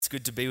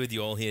good to be with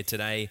you all here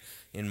today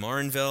in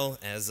Morinville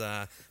as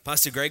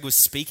Pastor Greg was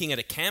speaking at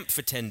a camp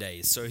for 10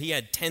 days. So he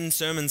had 10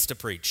 sermons to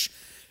preach.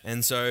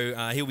 And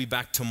so he'll be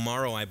back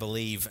tomorrow, I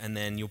believe, and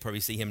then you'll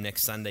probably see him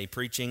next Sunday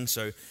preaching.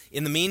 So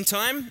in the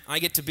meantime, I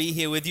get to be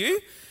here with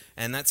you,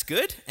 and that's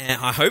good. And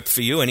I hope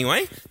for you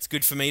anyway. It's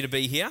good for me to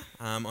be here.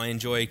 I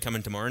enjoy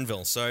coming to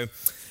Morinville. So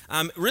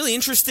really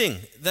interesting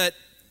that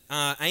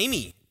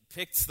Amy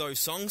picked those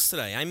songs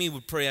today. Amy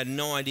would probably had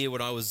no idea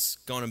what I was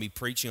going to be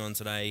preaching on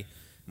today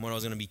and what I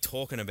was going to be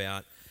talking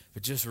about,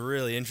 but just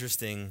really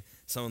interesting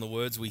some of the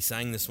words we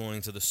sang this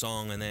morning to the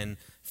song, and then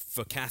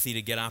for Kathy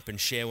to get up and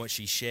share what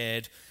she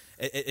shared.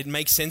 It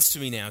makes sense to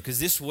me now,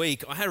 because this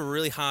week I had a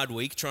really hard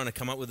week trying to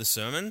come up with a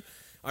sermon.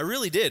 I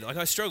really did.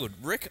 I struggled.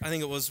 Rick, I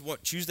think it was,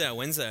 Tuesday or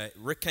Wednesday,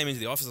 Rick came into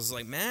the office. I was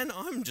like, man,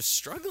 I'm just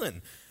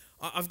struggling.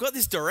 I've got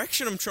this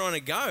direction I'm trying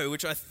to go,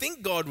 which I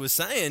think God was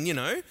saying,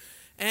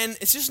 and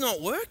it's just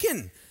not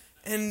working.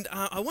 And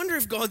I wonder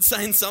if God's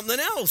saying something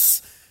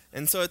else.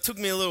 And so it took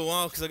me a little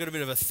while, because I got a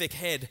bit of a thick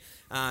head,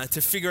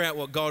 to figure out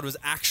what God was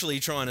actually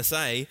trying to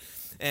say.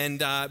 And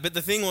but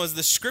the thing was,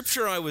 the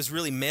scripture I was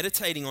really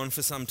meditating on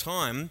for some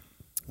time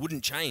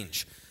wouldn't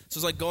change. So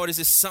it's like, God, is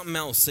there something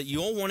else that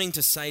you're wanting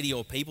to say to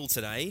your people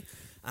today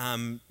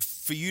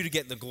for you to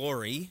get the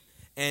glory?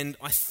 And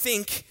I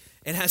think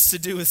it has to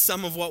do with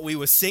some of what we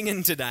were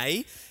singing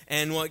today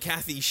and what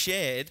Kathy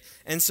shared.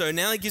 And so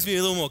now it gives me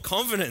a little more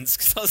confidence,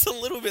 because I was a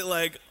little bit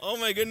like, oh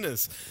my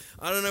goodness,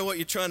 I don't know what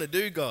you're trying to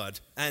do, God.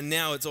 And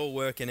now it's all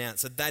working out.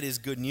 So that is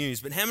good news.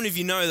 But how many of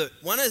you know that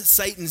one of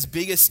Satan's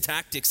biggest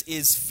tactics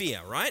is fear,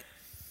 right?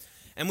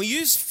 And we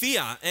use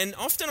fear. And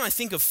often I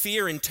think of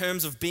fear in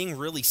terms of being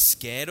really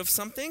scared of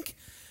something.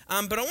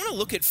 But I want to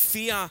look at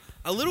fear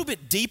a little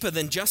bit deeper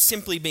than just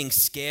simply being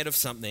scared of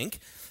something.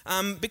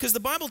 Because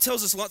the Bible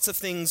tells us lots of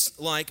things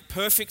like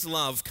perfect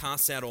love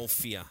casts out all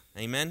fear.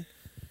 Amen?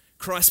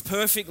 Christ's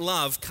perfect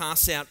love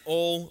casts out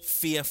all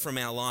fear from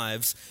our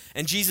lives.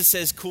 And Jesus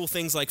says cool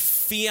things like,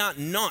 fear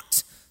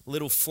not,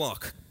 little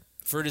flock,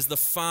 for it is the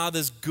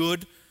Father's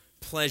good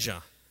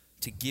pleasure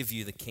to give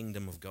you the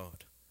kingdom of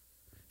God.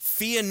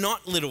 Fear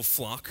not, little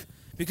flock,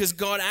 because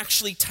God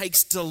actually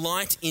takes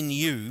delight in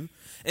you,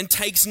 and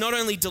takes not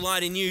only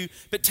delight in you,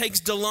 but takes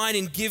delight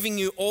in giving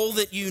you all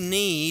that you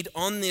need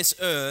on this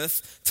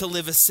earth to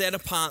live a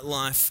set-apart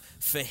life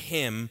for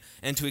Him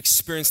and to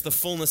experience the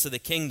fullness of the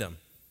kingdom.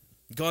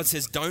 God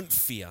says, don't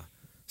fear.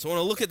 So I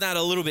want to look at that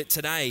a little bit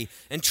today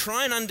and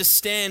try and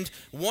understand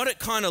what it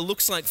kind of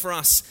looks like for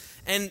us.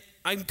 And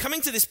I'm coming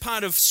to this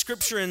part of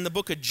Scripture in the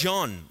book of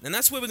John, and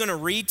that's where we're going to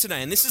read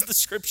today. And this is the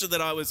Scripture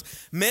that I was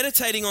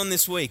meditating on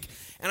this week.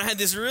 And I had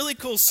this really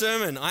cool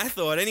sermon, I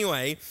thought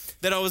anyway,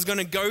 that I was going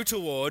to go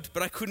toward,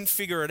 but I couldn't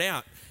figure it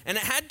out. And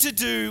it had to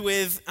do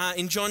with,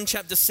 in John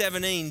chapter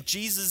 17,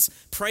 Jesus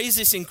prays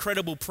this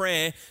incredible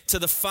prayer to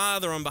the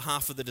Father on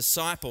behalf of the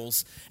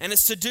disciples. And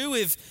it's to do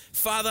with,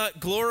 Father,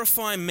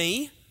 glorify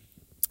me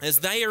as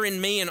they are in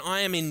me and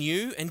I am in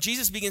you. And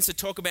Jesus begins to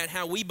talk about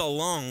how we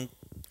belong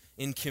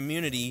in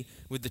community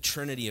with the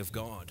Trinity of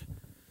God.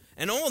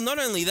 And not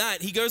only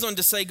that, he goes on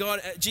to say, God,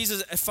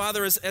 Jesus,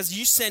 Father, as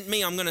you sent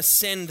me, I'm going to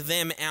send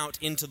them out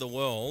into the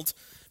world,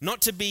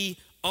 not to be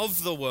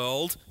of the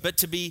world, but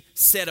to be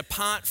set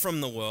apart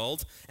from the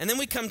world. And then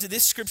we come to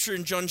this scripture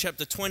in John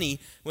chapter 20,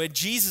 where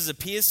Jesus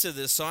appears to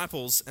the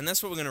disciples, and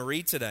that's what we're going to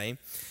read today.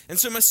 And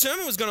so my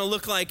sermon was going to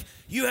look like,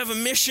 you have a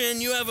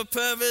mission, you have a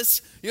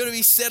purpose, you're going to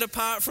be set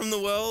apart from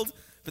the world.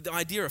 But the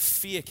idea of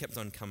fear kept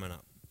on coming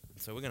up.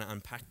 So we're going to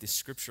unpack this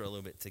scripture a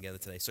little bit together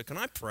today. So can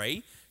I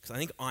pray? Because I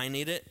think I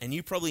need it, and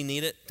you probably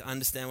need it to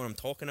understand what I'm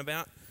talking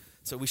about.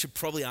 So we should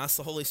probably ask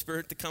the Holy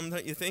Spirit to come,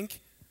 don't you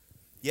think?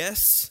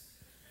 Yes?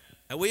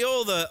 Are we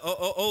all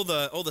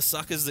the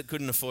suckers that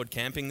couldn't afford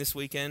camping this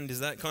weekend?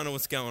 Is that kind of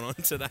what's going on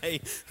today?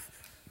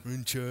 We're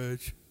in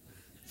church.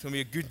 It's going to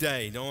be a good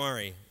day, don't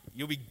worry.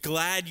 You'll be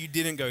glad you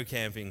didn't go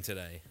camping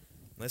today.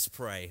 Let's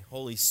pray.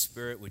 Holy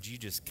Spirit, would you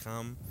just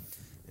come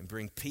and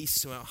bring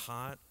peace to our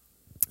heart?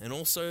 And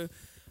also,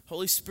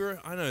 Holy Spirit,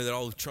 I know that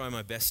I'll try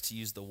my best to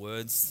use the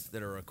words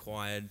that are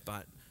required,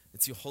 but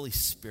it's your Holy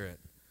Spirit,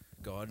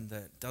 God,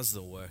 that does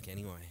the work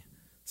anyway.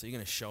 So you're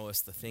going to show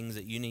us the things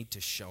that you need to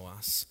show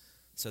us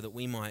so that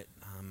we might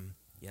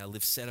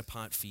live set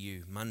apart for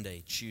you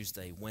Monday,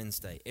 Tuesday,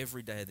 Wednesday,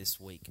 every day of this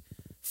week,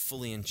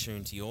 fully in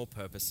tune to your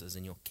purposes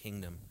and your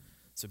kingdom.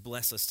 So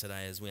bless us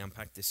today as we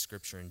unpack this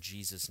scripture. In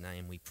Jesus'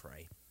 name we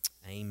pray.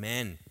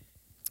 Amen.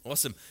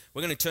 Awesome.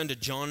 We're going to turn to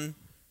John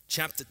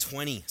chapter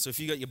 20. So if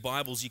you got your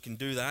Bibles, you can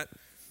do that.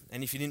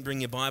 And if you didn't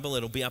bring your Bible,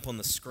 it'll be up on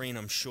the screen,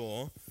 I'm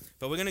sure.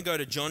 But we're going to go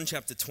to John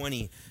chapter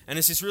 20. And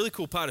it's this really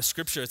cool part of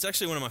Scripture. It's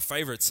actually one of my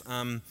favorites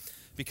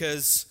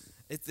because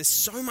there's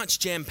so much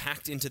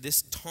jam-packed into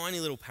this tiny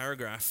little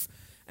paragraph.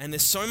 And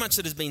there's so much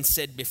that has been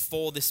said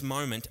before this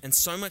moment and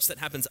so much that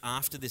happens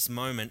after this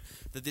moment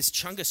that this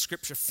chunk of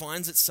Scripture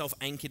finds itself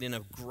anchored in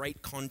a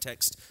great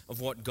context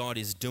of what God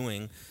is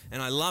doing.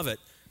 And I love it.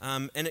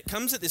 And it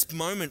comes at this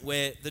moment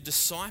where the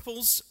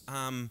disciples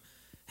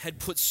had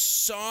put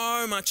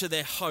so much of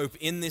their hope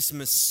in this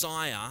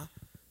Messiah,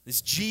 this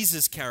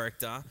Jesus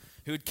character,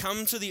 who had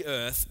come to the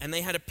earth, and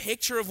they had a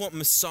picture of what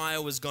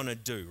Messiah was going to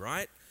do,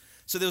 right?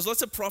 So there was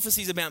lots of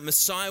prophecies about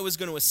Messiah was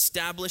going to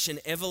establish an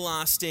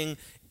everlasting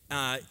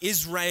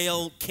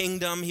Israel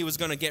kingdom. He was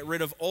going to get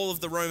rid of all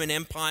of the Roman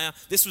Empire.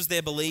 This was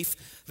their belief,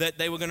 that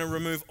they were going to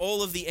remove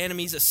all of the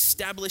enemies,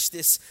 establish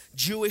this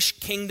Jewish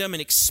kingdom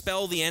and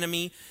expel the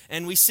enemy.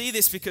 And we see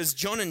this because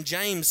John and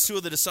James, two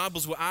of the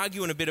disciples, were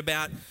arguing a bit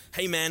about,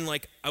 hey man,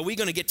 like, are we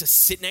going to get to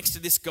sit next to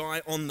this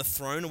guy on the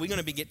throne? Are we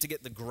going to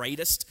get the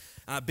greatest,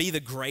 be the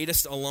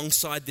greatest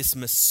alongside this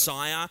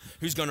Messiah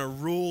who's going to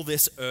rule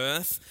this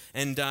earth?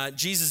 And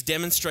Jesus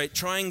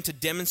trying to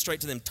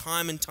demonstrate to them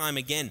time and time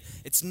again,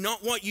 it's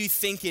not what you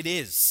think it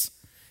is.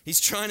 He's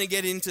trying to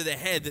get into their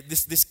head that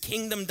this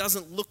kingdom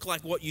doesn't look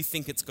like what you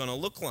think it's going to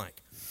look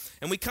like.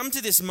 And we come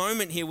to this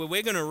moment here where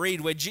we're going to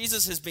read where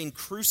Jesus has been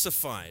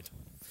crucified.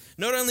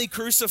 Not only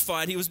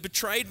crucified, he was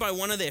betrayed by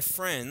one of their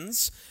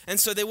friends. And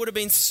so there would have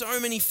been so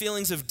many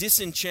feelings of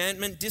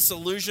disenchantment,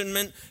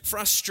 disillusionment,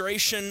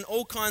 frustration,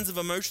 all kinds of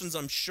emotions,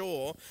 I'm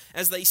sure,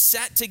 as they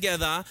sat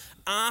together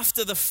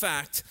after the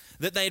fact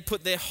that they had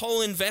put their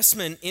whole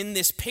investment in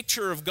this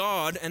picture of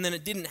God and then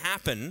it didn't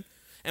happen.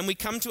 And we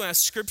come to our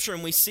scripture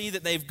and we see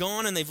that they've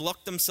gone and they've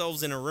locked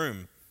themselves in a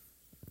room.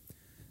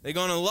 They're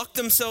going to lock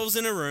themselves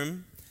in a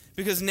room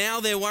because now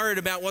they're worried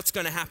about what's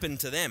going to happen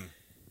to them.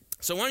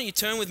 So why don't you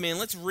turn with me and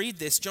let's read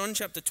this. John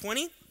chapter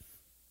 20.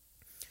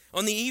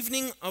 On the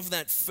evening of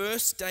that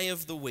first day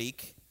of the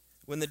week,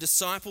 when the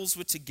disciples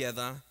were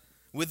together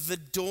with the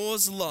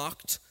doors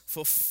locked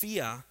for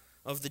fear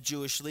of the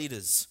Jewish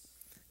leaders,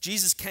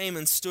 Jesus came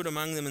and stood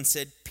among them and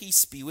said,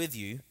 "Peace be with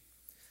you."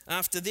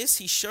 After this,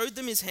 he showed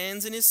them his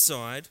hands and his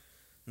side,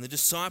 and the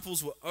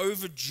disciples were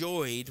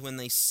overjoyed when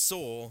they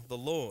saw the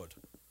Lord.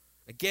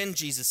 Again,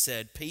 Jesus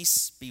said,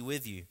 "Peace be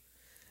with you.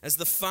 As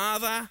the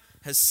Father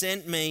has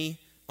sent me,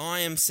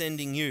 I am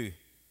sending you."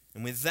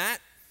 And with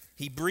that,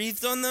 he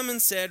breathed on them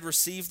and said,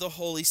 "Receive the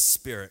Holy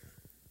Spirit."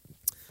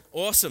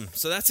 Awesome.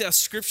 So that's our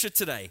scripture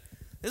today.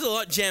 There's a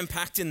lot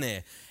jam-packed in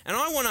there. And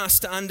I want us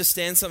to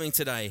understand something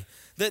today,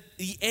 that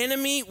the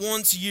enemy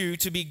wants you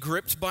to be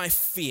gripped by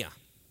fear.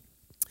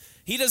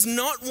 He does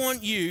not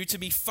want you to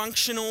be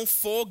functional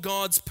for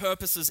God's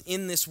purposes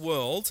in this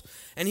world,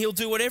 and he'll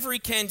do whatever he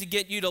can to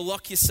get you to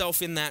lock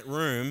yourself in that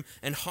room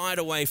and hide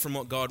away from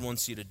what God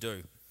wants you to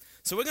do.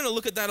 So we're going to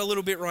look at that a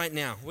little bit right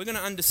now. We're going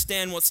to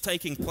understand what's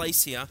taking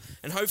place here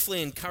and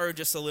hopefully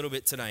encourage us a little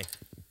bit today.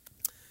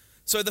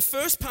 So the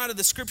first part of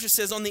the scripture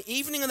says, on the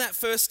evening of that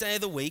first day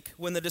of the week,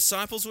 when the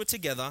disciples were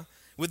together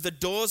with the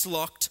doors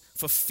locked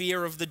for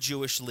fear of the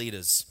Jewish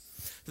leaders.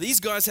 These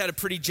guys had a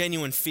pretty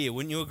genuine fear,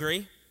 wouldn't you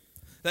agree?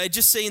 They had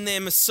just seen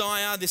their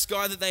Messiah, this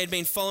guy that they had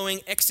been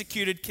following,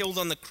 executed, killed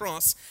on the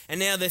cross, and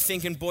now they're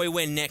thinking, boy,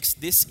 we're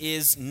next. This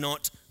is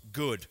not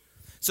good.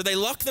 So they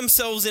lock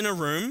themselves in a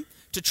room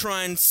to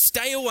try and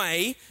stay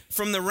away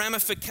from the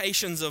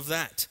ramifications of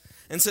that.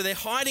 And so they're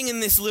hiding in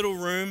this little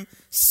room,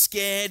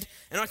 scared,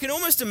 and I can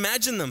almost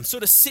imagine them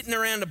sort of sitting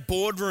around a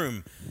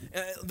boardroom,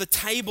 the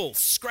table,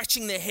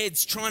 scratching their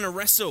heads, trying to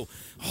wrestle.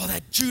 Oh,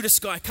 that Judas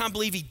guy, I can't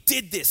believe he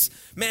did this.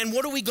 Man,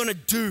 what are we going to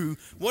do?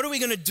 What are we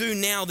going to do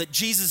now that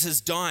Jesus has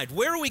died?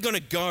 Where are we going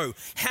to go?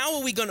 How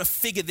are we going to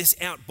figure this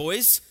out,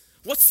 boys?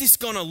 What's this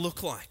going to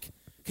look like?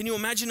 Can you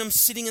imagine them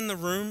sitting in the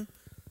room?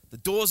 The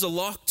doors are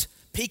locked,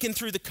 peeking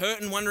through the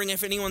curtain, wondering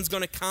if anyone's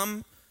going to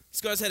come.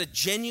 These guys had a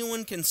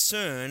genuine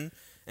concern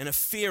and a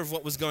fear of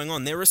what was going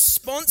on. Their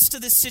response to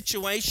this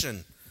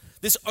situation,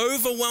 this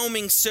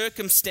overwhelming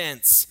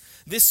circumstance,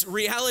 this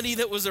reality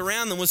that was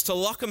around them, was to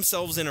lock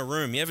themselves in a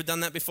room. You ever done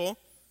that before?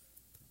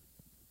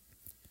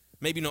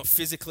 Maybe not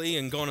physically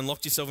and gone and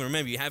locked yourself in a room.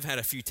 Maybe you have had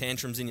a few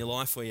tantrums in your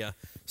life where you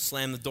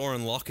slam the door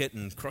and lock it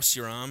and cross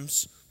your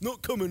arms.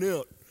 Not coming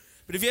out.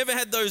 But have you ever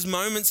had those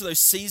moments or those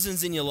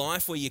seasons in your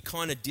life where you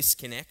kind of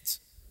disconnect?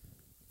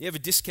 You ever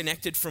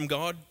disconnected from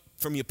God,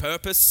 from your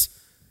purpose?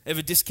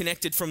 Ever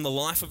disconnected from the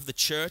life of the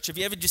church? Have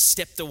you ever just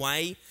stepped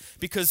away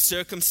because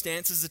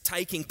circumstances are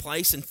taking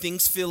place and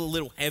things feel a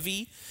little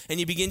heavy and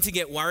you begin to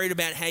get worried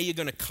about how you're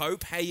going to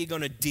cope, how you're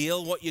going to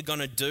deal, what you're going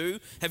to do?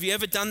 Have you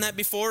ever done that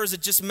before, or is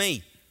it just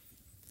me?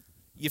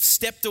 You've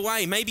stepped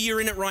away. Maybe you're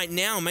in it right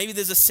now. Maybe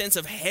there's a sense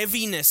of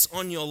heaviness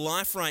on your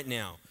life right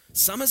now.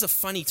 Summer's a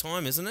funny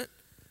time, isn't it?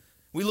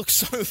 We look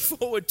so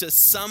forward to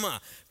summer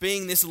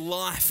being this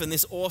life and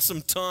this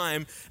awesome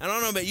time. And I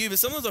don't know about you, but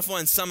sometimes I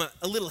find summer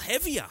a little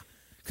heavier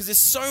because there's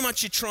so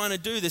much you're trying to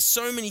do. There's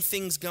so many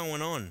things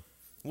going on.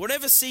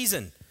 Whatever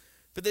season.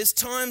 But there's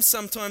times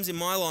sometimes in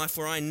my life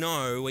where I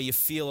know where you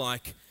feel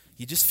like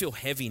you just feel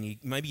heavy and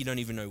maybe you don't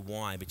even know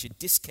why, but you're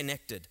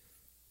disconnected.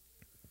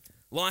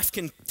 Life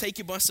can take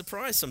you by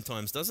surprise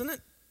sometimes, doesn't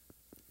it?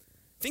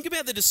 Think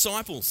about the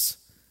disciples.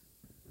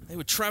 They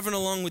were traveling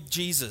along with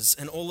Jesus,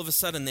 and all of a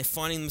sudden they're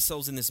finding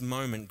themselves in this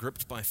moment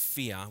gripped by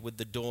fear with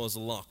the doors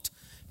locked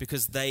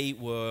because they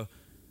were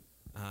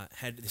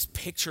had this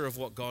picture of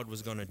what God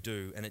was going to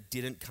do, and it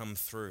didn't come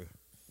through.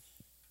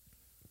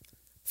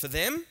 For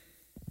them,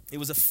 it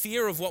was a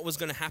fear of what was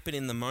going to happen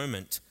in the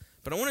moment.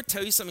 But I want to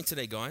tell you something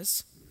today,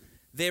 guys.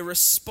 Their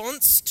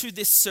response to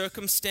this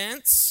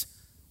circumstance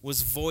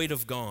was void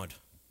of God.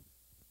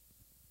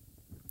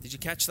 Did you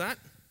catch that?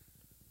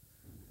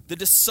 The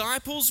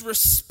disciples'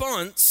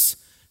 response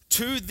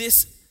to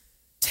this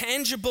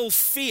tangible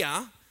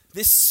fear,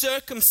 this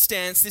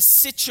circumstance, this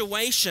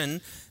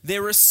situation,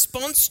 their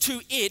response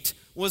to it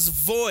was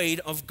void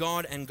of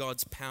God and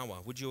God's power.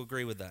 Would you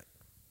agree with that?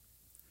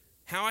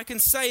 How I can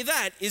say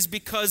that is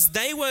because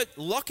they were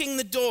locking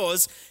the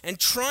doors and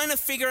trying to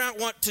figure out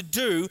what to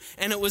do,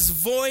 and it was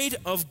void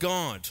of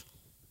God.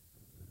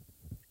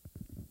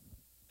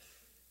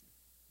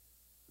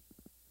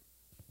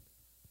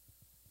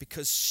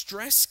 Because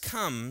stress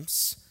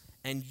comes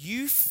and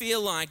you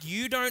feel like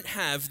you don't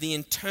have the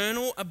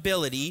internal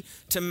ability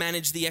to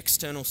manage the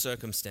external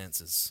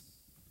circumstances.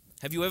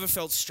 Have you ever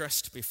felt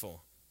stressed before?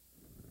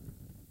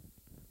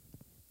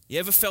 You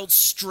ever felt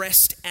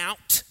stressed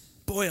out?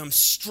 Boy, I'm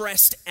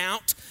stressed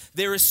out.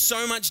 There is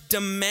so much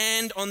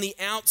demand on the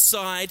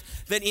outside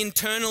that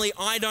internally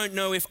I don't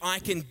know if I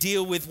can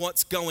deal with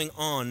what's going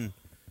on.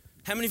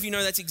 How many of you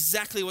know that's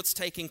exactly what's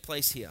taking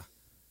place here?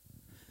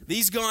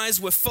 These guys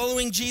were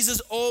following Jesus,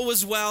 all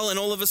was well, and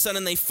all of a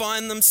sudden they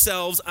find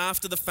themselves,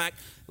 after the fact,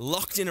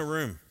 locked in a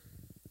room,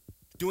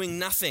 doing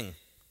nothing,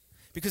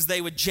 because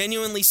they were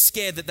genuinely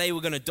scared that they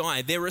were going to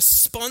die. Their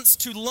response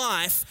to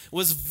life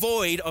was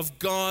void of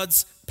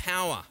God's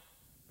power.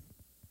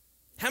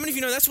 How many of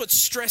you know that's what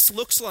stress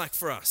looks like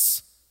for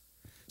us?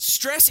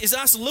 Stress is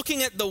us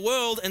looking at the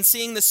world and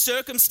seeing the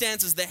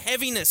circumstances, the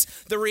heaviness,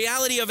 the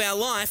reality of our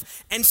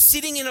life, and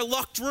sitting in a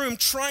locked room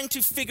trying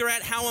to figure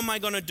out, how am I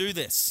going to do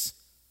this?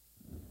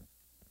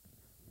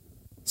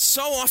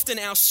 So often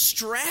our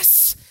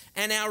stress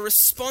and our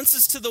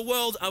responses to the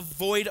world are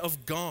void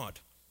of God.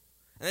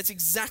 And that's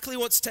exactly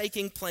what's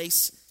taking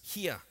place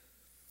here.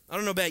 I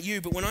don't know about you,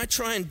 but when I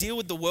try and deal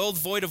with the world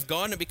void of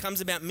God and it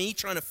becomes about me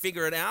trying to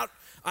figure it out,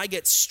 I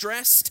get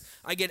stressed,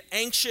 I get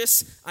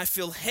anxious, I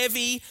feel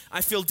heavy,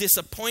 I feel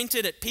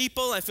disappointed at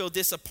people, I feel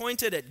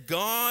disappointed at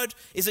God.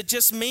 Is it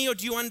just me, or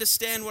do you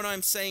understand what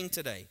I'm saying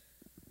today?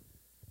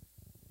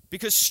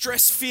 Because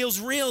stress feels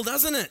real,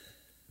 doesn't it?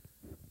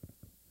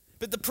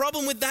 But the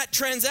problem with that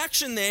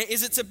transaction there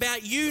is it's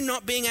about you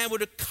not being able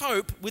to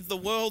cope with the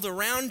world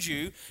around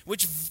you,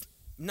 which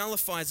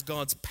nullifies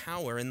God's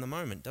power in the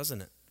moment,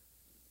 doesn't it?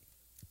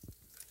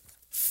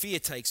 Fear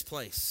takes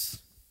place.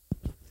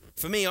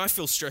 For me, I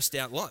feel stressed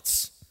out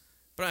lots,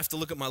 but I have to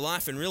look at my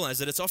life and realize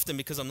that it's often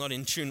because I'm not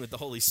in tune with the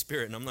Holy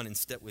Spirit and I'm not in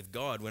step with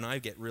God when I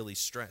get really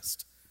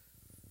stressed.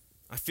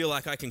 I feel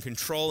like I can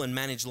control and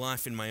manage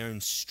life in my own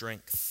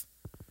strength.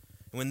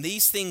 And when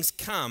these things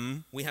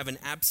come, we have an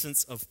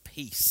absence of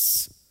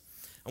peace.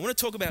 I want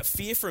to talk about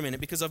fear for a minute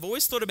because I've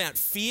always thought about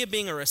fear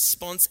being a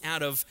response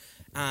out of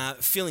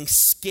feeling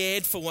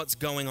scared for what's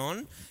going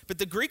on. But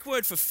the Greek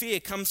word for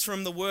fear comes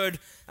from the word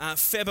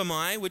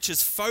phobomai, which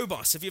is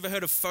phobos. Have you ever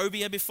heard of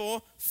phobia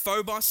before?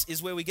 Phobos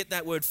is where we get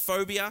that word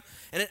phobia.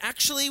 And it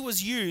actually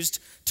was used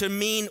to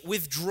mean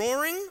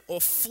withdrawing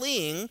or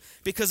fleeing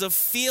because of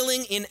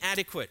feeling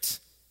inadequate.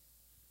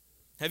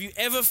 Have you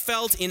ever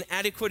felt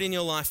inadequate in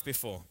your life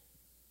before?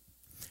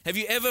 Have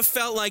you ever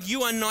felt like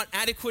you are not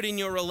adequate in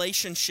your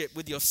relationship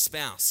with your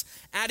spouse,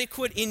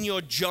 adequate in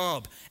your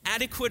job,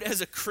 adequate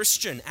as a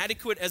Christian,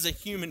 adequate as a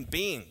human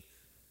being?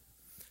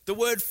 The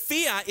word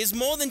fear is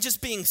more than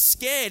just being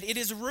scared. It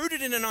is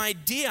rooted in an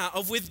idea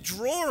of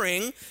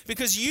withdrawing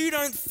because you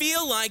don't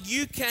feel like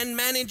you can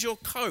manage or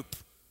cope.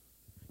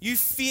 You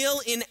feel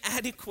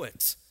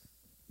inadequate.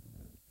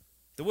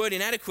 The word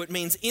inadequate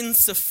means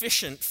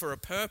insufficient for a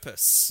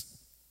purpose.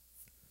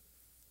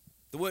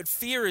 The word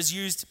fear is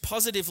used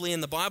positively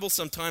in the Bible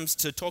sometimes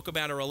to talk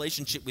about a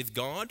relationship with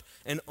God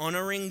and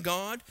honoring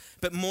God,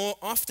 but more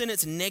often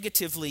it's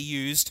negatively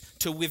used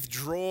to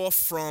withdraw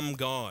from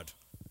God.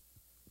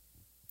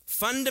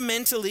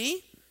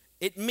 Fundamentally,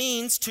 it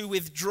means to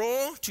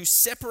withdraw, to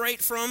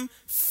separate from,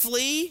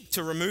 flee,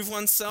 to remove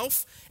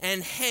oneself,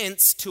 and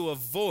hence to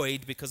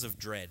avoid because of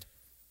dread.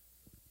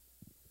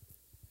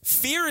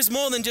 Fear is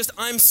more than just,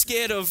 I'm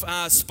scared of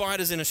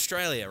spiders in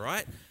Australia,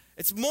 right?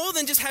 It's more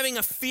than just having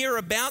a fear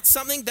about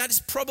something. That is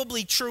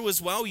probably true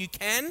as well. You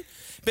can.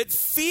 But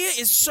fear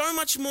is so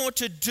much more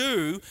to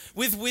do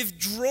with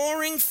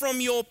withdrawing from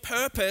your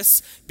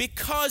purpose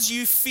because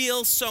you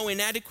feel so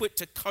inadequate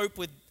to cope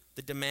with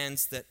the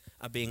demands that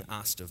are being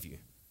asked of you.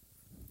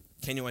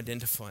 Can you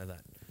identify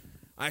that?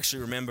 I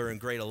actually remember in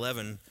grade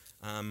 11,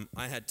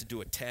 I had to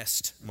do a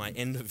test, my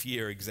end of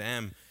year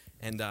exam.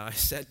 And I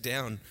sat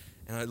down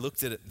and I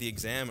looked at the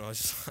exam and I was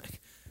just like,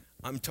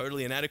 I'm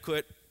totally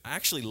inadequate. I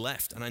actually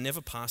left and I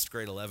never passed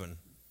grade 11,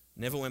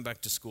 never went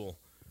back to school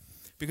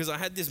because I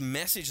had this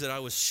message that I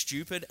was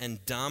stupid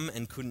and dumb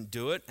and couldn't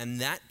do it, and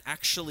that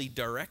actually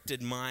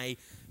directed my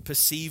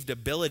perceived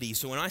ability.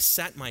 So when I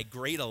sat my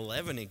grade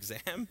 11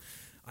 exam,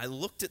 I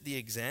looked at the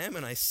exam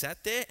and I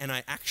sat there and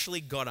I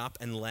actually got up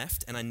and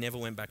left and I never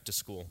went back to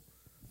school.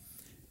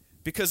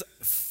 Because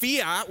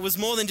fear was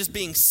more than just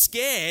being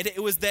scared,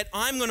 it was that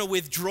I'm going to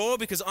withdraw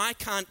because I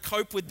can't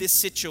cope with this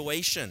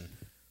situation.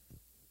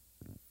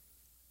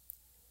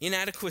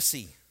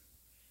 Inadequacy.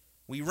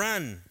 We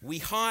run, we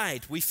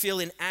hide, we feel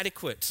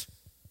inadequate.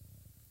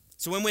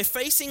 So when we're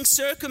facing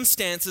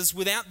circumstances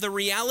without the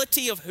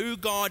reality of who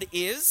God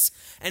is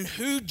and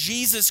who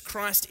Jesus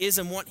Christ is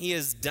and what he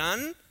has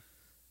done,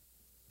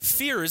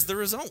 fear is the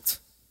result.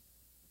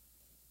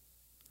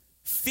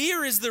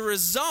 Fear is the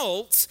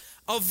result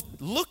of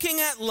looking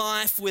at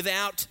life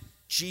without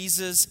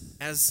Jesus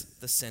as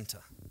the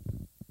center.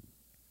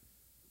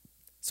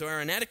 So our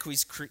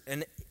inadequacies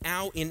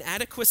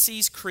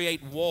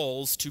create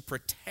walls to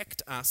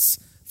protect us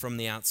from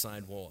the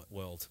outside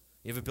world.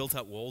 You ever built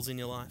up walls in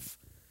your life?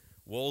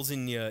 Walls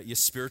in your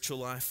spiritual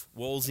life,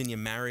 walls in your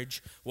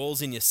marriage,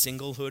 walls in your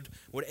singlehood,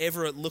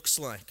 whatever it looks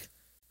like.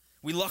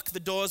 We lock the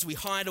doors, we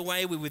hide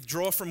away, we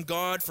withdraw from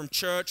God, from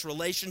church,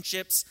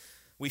 relationships.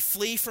 We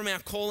flee from our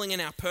calling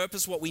and our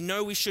purpose, what we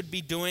know we should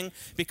be doing,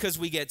 because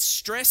we get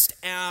stressed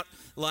out,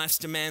 life's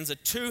demands are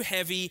too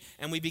heavy,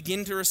 and we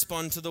begin to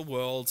respond to the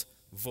world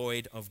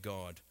void of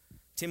God.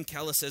 Tim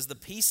Keller says, the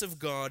peace of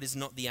God is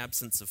not the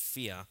absence of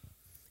fear.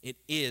 It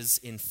is,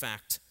 in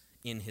fact,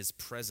 in his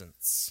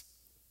presence.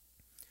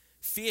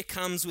 Fear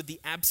comes with the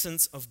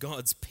absence of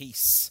God's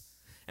peace.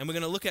 And we're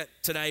going to look at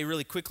today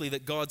really quickly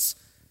that God's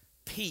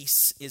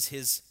peace is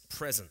his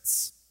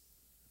presence.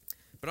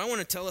 But I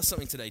want to tell us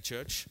something today,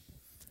 church.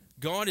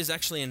 God is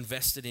actually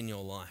invested in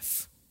your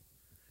life.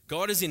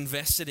 God is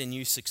invested in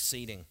you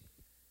succeeding.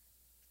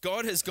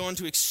 God has gone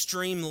to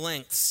extreme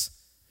lengths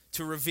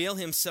to reveal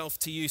himself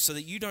to you so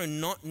that you do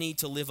not need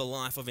to live a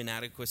life of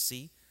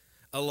inadequacy,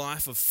 a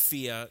life of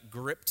fear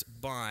gripped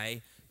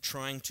by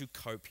trying to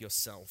cope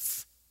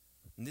yourself.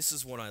 And this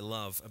is what I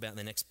love about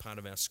the next part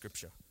of our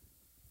scripture.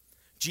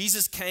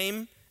 Jesus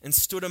came and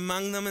stood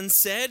among them and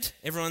said,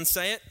 everyone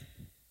say it.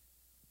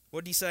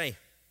 What did he say?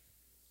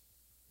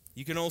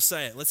 You can all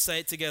say it. Let's say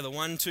it together.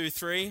 1, 2,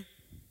 3.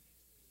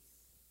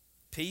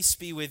 Peace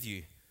be with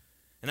you.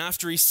 And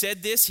after he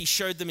said this, he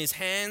showed them his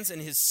hands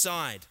and his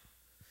side.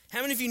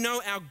 How many of you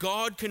know our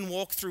God can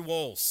walk through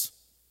walls?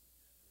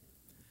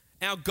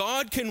 Our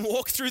God can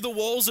walk through the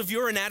walls of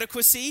your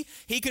inadequacy.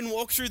 He can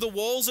walk through the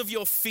walls of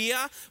your fear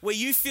where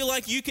you feel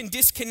like you can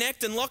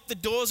disconnect and lock the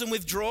doors and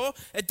withdraw.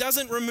 It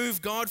doesn't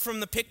remove God from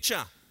the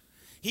picture.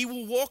 He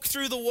will walk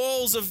through the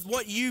walls of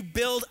what you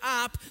build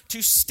up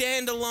to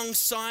stand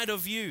alongside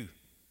of you.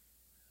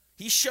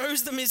 He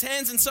shows them his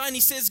hands and side and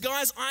he says,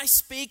 guys, I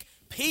speak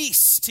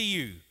peace to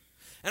you.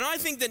 And I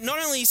think that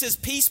not only he says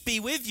peace be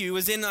with you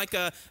as in like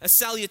a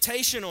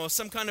salutation or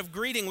some kind of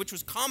greeting which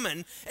was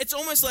common, it's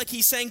almost like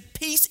he's saying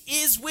peace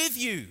is with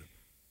you.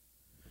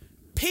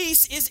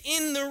 Peace is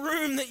in the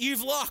room that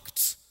you've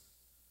locked.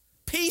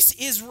 Peace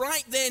is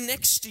right there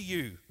next to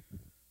you.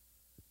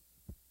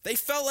 They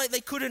felt like they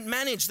couldn't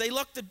manage. They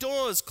locked the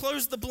doors,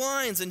 closed the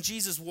blinds, and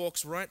Jesus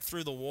walks right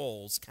through the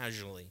walls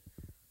casually.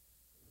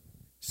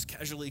 Just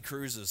casually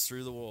cruises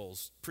through the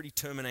walls. Pretty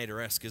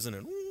Terminator-esque, isn't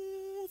it?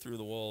 Through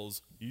the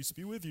walls, peace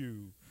be with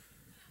you.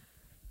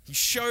 He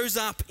shows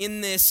up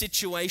in their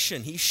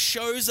situation. He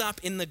shows up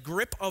in the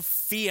grip of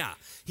fear.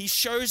 He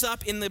shows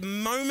up in the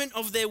moment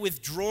of their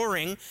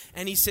withdrawing,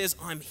 and he says,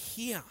 I'm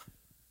here.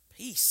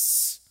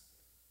 Peace.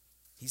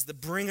 He's the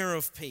bringer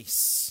of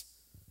peace.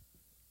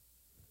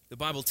 The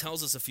Bible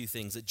tells us a few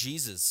things, that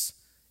Jesus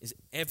is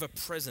ever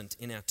present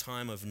in our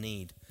time of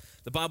need.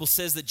 The Bible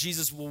says that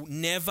Jesus will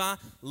never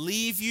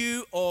leave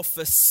you or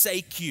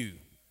forsake you.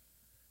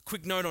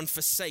 Quick note on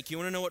forsake. You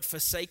want to know what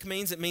forsake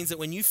means? It means that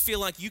when you feel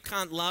like you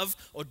can't love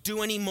or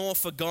do any more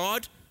for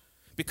God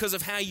because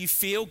of how you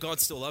feel, God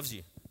still loves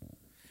you.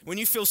 When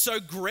you feel so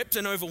gripped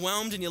and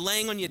overwhelmed and you're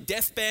laying on your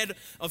deathbed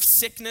of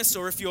sickness,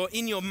 or if you're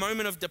in your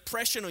moment of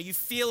depression or you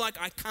feel like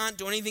I can't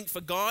do anything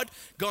for God,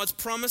 God's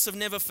promise of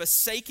never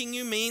forsaking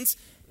you means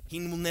he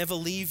will never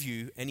leave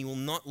you and he will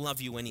not love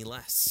you any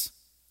less.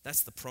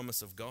 That's the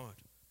promise of God.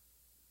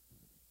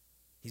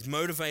 He's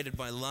motivated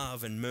by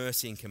love and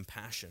mercy and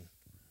compassion.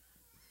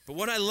 But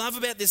what I love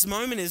about this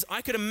moment is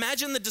I could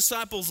imagine the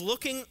disciples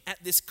looking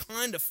at this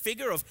kind of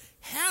figure of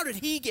how did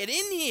he get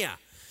in here?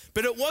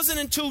 But it wasn't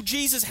until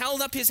Jesus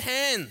held up his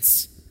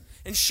hands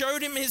and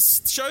showed them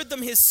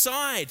his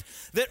side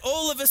that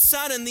all of a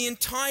sudden the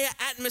entire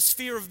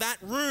atmosphere of that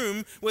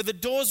room where the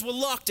doors were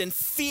locked and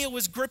fear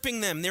was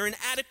gripping them, their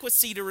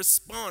inadequacy to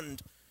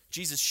respond,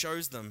 Jesus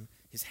shows them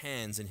his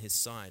hands and his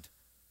side.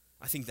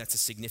 I think that's a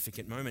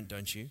significant moment,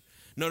 don't you?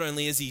 Not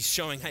only is he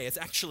showing, hey, it's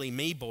actually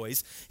me,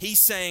 boys. He's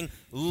saying,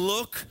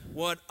 look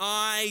what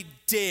I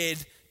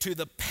did to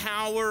the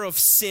power of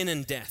sin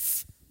and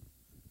death.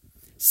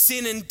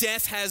 Sin and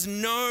death has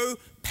no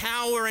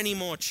power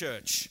anymore,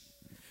 church.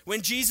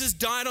 When Jesus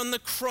died on the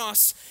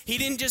cross, he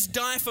didn't just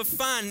die for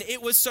fun.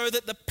 It was so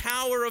that the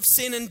power of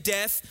sin and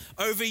death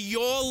over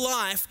your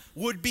life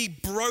would be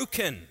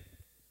broken.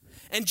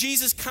 And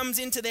Jesus comes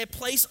into their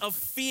place of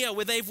fear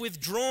where they've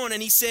withdrawn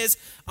and he says,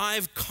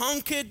 I've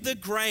conquered the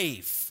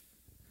grave.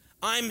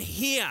 I'm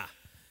here.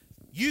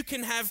 You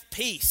can have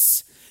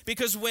peace.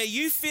 Because where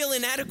you feel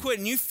inadequate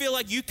and you feel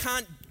like you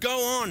can't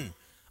go on,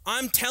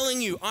 I'm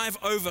telling you, I've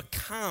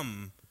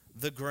overcome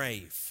the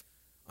grave.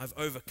 I've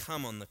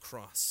overcome on the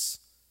cross.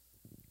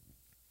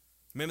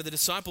 Remember, the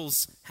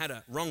disciples had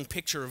a wrong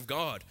picture of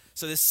God.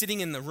 So they're sitting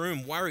in the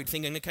room worried,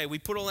 thinking, okay, we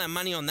put all our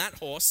money on that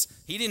horse.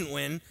 He didn't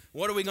win.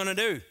 What are we going to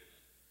do?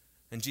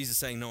 And Jesus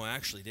saying, no, I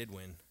actually did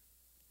win.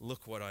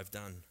 Look what I've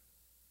done.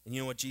 And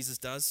you know what Jesus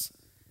does?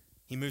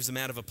 He moves them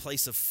out of a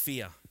place of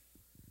fear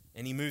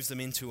and he moves them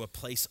into a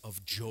place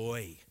of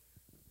joy.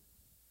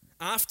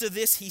 After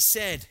he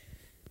said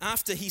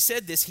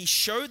this, he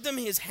showed them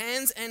his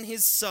hands and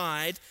his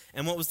side.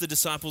 And what was the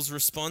disciples'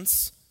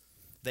 response?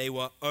 They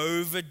were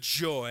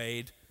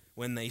overjoyed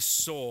when they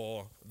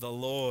saw the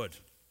Lord.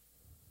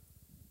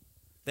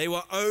 They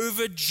were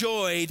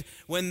overjoyed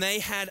when they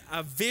had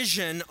a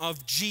vision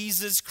of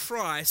Jesus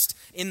Christ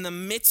in the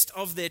midst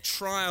of their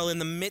trial, in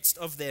the midst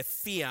of their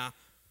fear.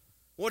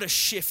 What a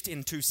shift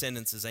in 2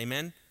 sentences,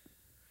 amen?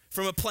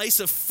 From a place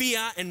of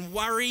fear and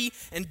worry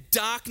and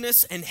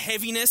darkness and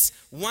heaviness,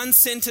 1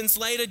 sentence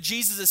later,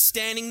 Jesus is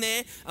standing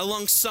there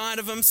alongside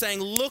of them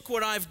saying, look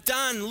what I've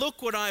done,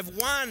 look what I've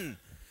won.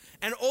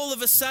 And all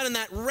of a sudden,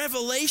 that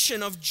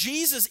revelation of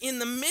Jesus in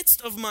the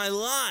midst of my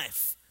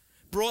life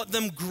brought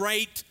them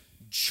great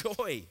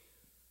joy.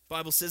 The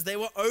Bible says they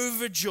were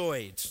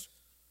overjoyed.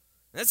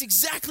 That's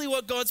exactly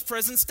what God's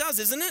presence does,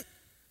 isn't it?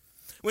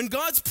 When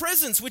God's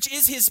presence, which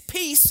is his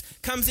peace,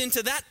 comes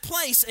into that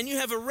place and you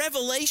have a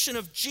revelation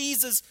of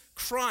Jesus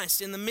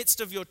Christ in the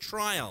midst of your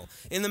trial,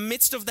 in the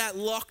midst of that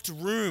locked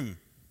room,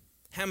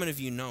 how many of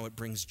you know it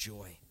brings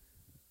joy?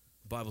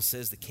 The Bible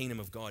says the kingdom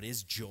of God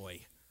is joy,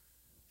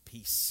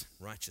 peace,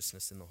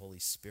 righteousness in the Holy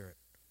Spirit.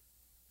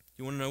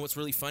 You want to know what's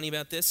really funny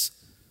about this?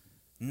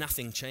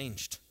 Nothing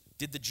changed.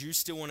 Did the Jews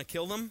still want to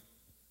kill them?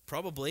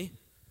 Probably.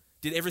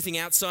 Did everything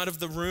outside of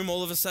the room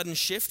all of a sudden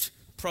shift?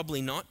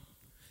 Probably not.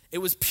 It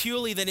was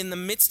purely that in the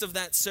midst of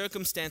that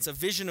circumstance, a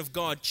vision of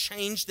God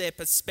changed their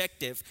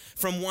perspective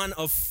from one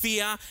of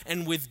fear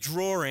and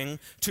withdrawing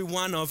to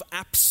one of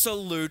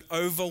absolute,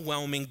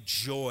 overwhelming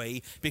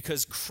joy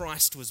because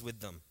Christ was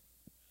with them.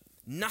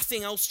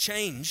 Nothing else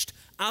changed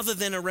other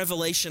than a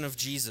revelation of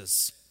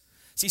Jesus.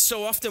 See,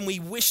 so often we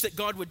wish that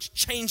God would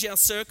change our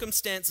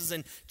circumstances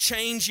and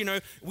change,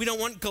 we don't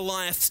want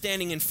Goliath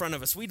standing in front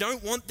of us. We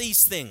don't want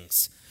these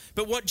things.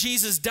 But what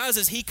Jesus does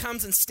is he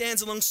comes and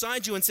stands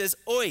alongside you and says,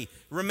 oi,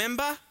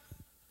 remember?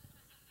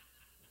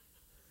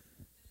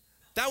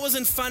 That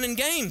wasn't fun and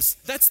games.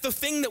 That's the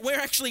thing that we're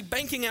actually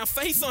banking our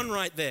faith on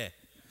right there.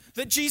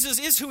 That Jesus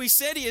is who he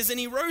said he is and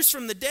he rose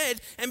from the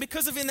dead. And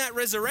because of in that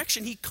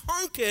resurrection, he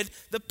conquered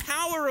the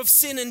power of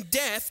sin and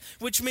death,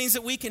 which means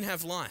that we can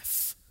have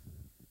life.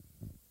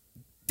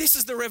 This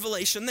is the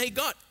revelation they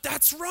got.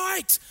 That's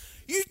right.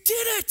 You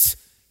did it.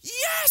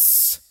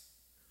 Yes.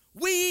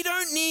 We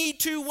don't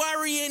need to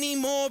worry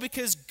anymore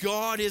because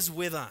God is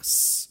with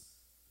us.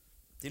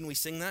 Didn't we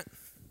sing that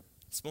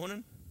this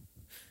morning?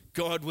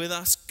 God with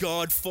us,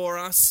 God for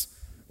us.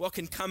 What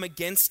can come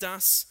against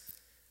us?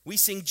 We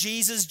sing,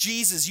 Jesus,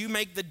 Jesus, you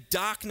make the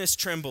darkness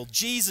tremble.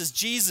 Jesus,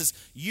 Jesus,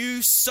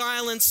 you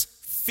silence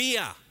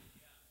fear.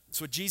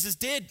 That's what Jesus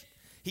did.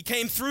 He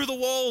came through the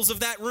walls of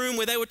that room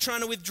where they were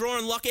trying to withdraw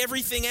and lock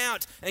everything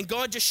out. And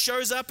God just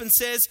shows up and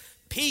says,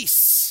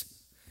 peace.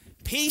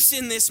 Peace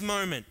in this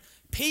moment.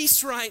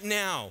 Peace right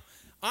now.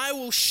 I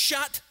will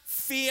shut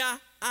fear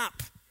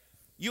up.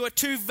 You are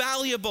too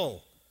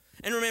valuable.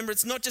 And remember,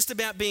 it's not just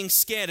about being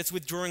scared, it's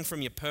withdrawing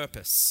from your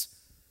purpose.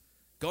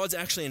 God's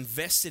actually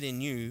invested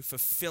in you,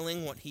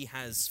 fulfilling what he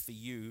has for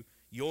you,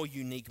 your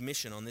unique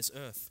mission on this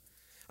earth.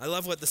 I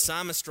love what the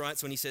psalmist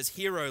writes when he says,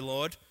 "Hear, O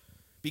Lord,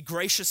 be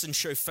gracious and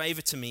show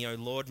favor to me, O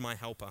Lord, my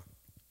helper.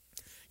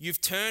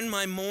 You've turned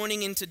my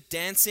mourning into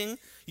dancing.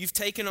 You've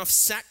taken off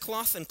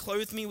sackcloth and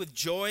clothed me with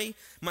joy.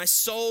 My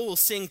soul will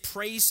sing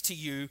praise to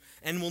you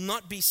and will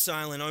not be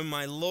silent. O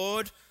my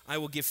Lord, I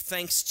will give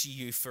thanks to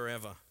you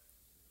forever."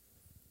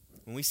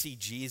 When we see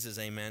Jesus,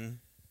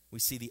 amen, we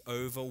see the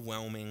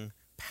overwhelming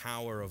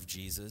power of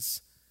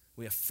Jesus.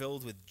 We are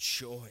filled with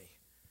joy.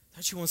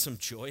 Don't you want some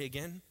joy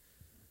again?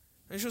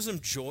 Don't you want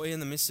some joy in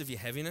the midst of your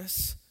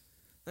heaviness?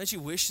 Don't you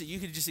wish that you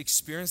could just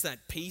experience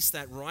that peace,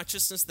 that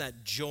righteousness,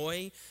 that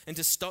joy, and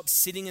to stop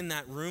sitting in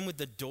that room with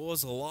the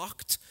doors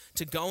locked,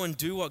 to go and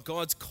do what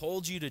God's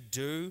called you to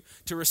do,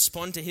 to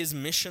respond to his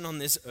mission on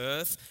this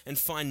earth and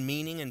find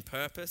meaning and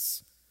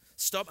purpose?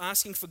 Stop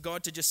asking for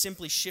God to just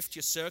simply shift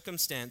your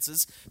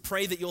circumstances.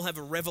 Pray that you'll have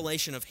a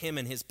revelation of him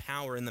and his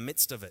power in the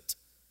midst of it.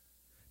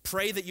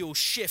 Pray that you'll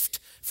shift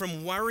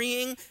from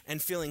worrying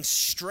and feeling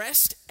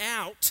stressed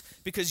out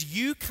because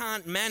you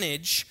can't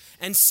manage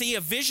and see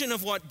a vision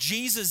of what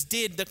Jesus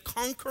did, the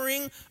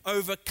conquering,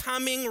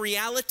 overcoming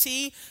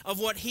reality of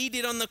what he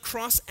did on the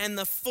cross and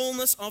the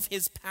fullness of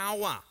his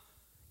power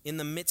in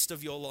the midst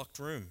of your locked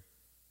room.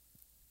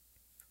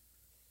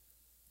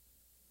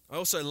 I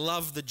also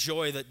love the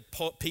joy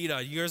that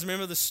Peter, you guys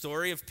remember the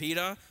story of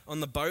Peter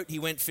on the boat? He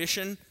went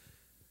fishing.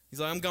 He's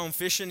like, I'm going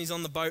fishing. He's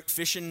on the boat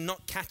fishing,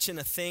 not catching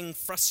a thing,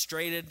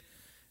 frustrated.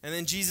 And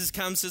then Jesus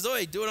comes and says,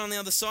 "Oi, do it on the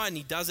other side." And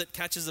he does it,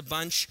 catches a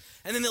bunch.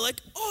 And then they're like,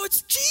 "Oh,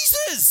 it's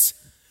Jesus."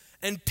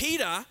 And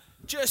Peter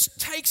just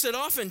takes it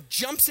off and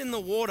jumps in the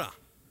water.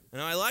 And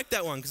I like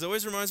that one because it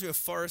always reminds me of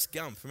Forrest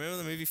Gump. Remember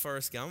the movie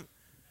Forrest Gump?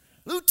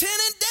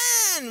 Lieutenant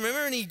Dan,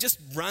 remember? And he just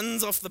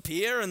runs off the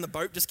pier and the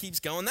boat just keeps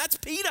going. That's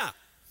Peter.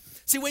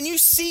 See, when you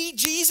see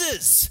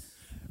Jesus,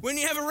 when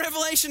you have a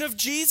revelation of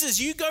Jesus,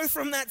 you go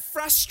from that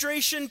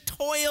frustration,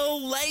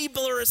 toil,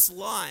 laborious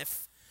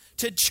life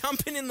to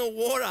jumping in the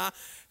water.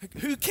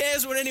 Who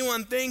cares what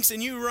anyone thinks?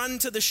 And you run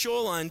to the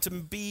shoreline to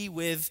be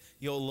with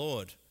your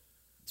Lord.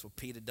 That's what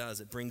Peter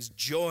does. It brings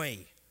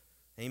joy.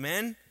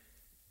 Amen?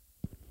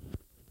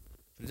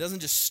 But it doesn't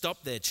just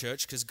stop there,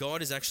 church, because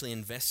God is actually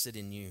invested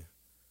in you.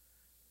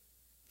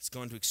 He's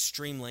gone to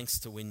extreme lengths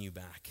to win you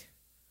back.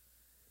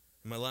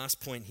 And my last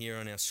point here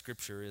on our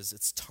scripture is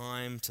it's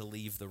time to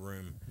leave the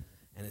room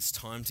and it's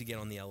time to get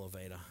on the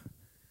elevator.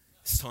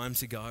 It's time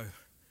to go.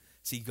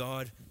 See,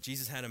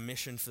 Jesus had a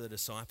mission for the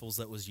disciples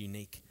that was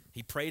unique.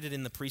 He prayed it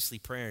in the priestly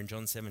prayer in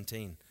John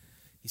 17.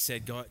 He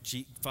said,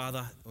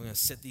 Father, I'm going to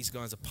set these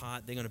guys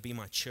apart. They're going to be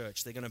my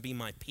church. They're going to be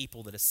my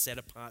people that are set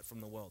apart from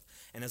the world.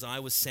 And as I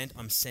was sent,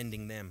 I'm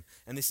sending them.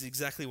 And this is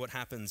exactly what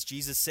happens.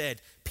 Jesus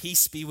said,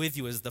 peace be with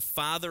you. As the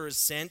Father is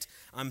sent,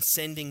 I'm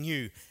sending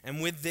you.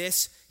 And with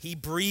this, he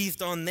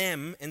breathed on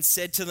them and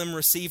said to them,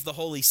 receive the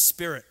Holy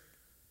Spirit.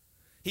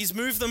 He's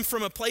moved them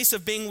from a place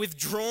of being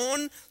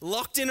withdrawn,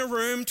 locked in a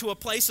room, to a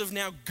place of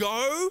now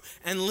go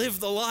and live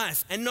the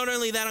life. And not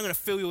only that, I'm going to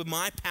fill you with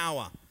my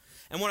power.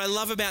 And what I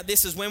love about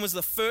this is, when was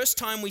the first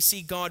time we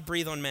see God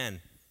breathe on man?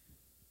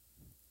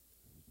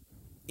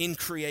 In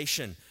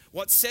creation.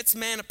 What sets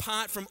man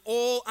apart from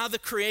all other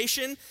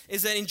creation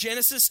is that in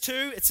Genesis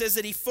 2, it says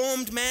that he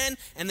formed man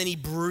and then he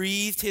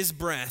breathed his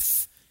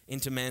breath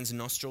into man's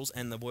nostrils.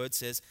 And the word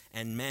says,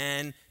 and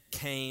man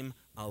came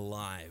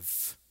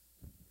alive.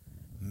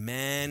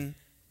 Man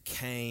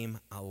came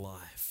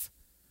alive.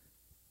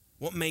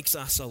 What makes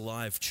us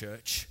alive,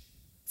 church?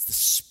 It's the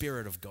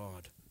Spirit of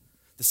God.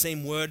 The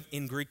same word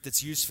in Greek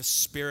that's used for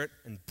spirit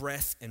and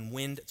breath and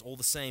wind, it's all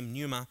the same,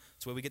 pneuma.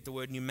 It's where we get the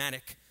word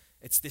pneumatic.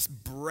 It's this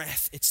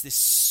breath, it's this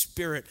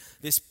spirit,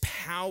 this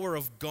power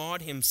of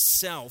God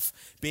himself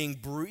being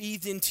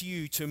breathed into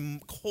you to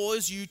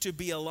cause you to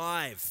be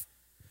alive.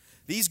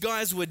 These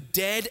guys were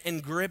dead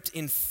and gripped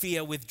in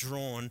fear,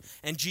 withdrawn,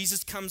 and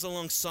Jesus comes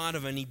alongside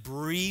of them and he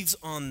breathes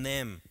on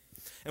them.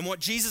 And what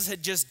Jesus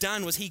had just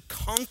done was he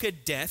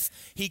conquered death,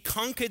 he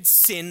conquered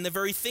sin, the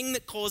very thing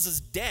that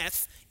causes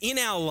death in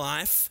our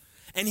life,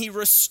 and he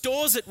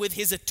restores it with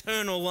his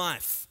eternal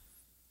life.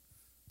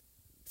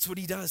 That's what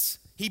he does.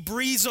 He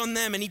breathes on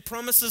them and he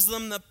promises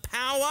them the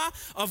power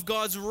of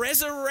God's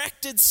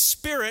resurrected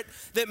Spirit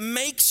that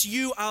makes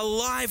you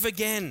alive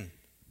again.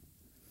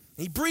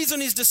 He breathes on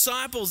his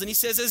disciples and he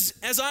says,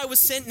 as I was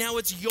sent, now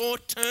it's your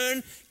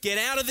turn. Get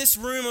out of this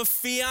room of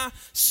fear,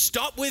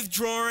 stop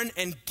withdrawing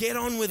and get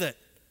on with it.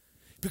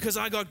 Because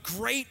I got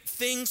great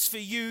things for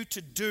you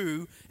to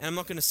do, and I'm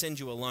not going to send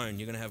you alone.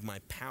 You're going to have my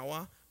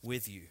power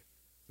with you.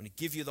 I'm going to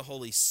give you the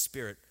Holy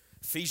Spirit.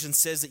 Ephesians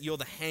says that you're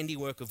the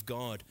handiwork of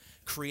God,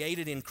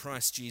 created in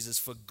Christ Jesus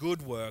for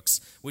good works,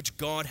 which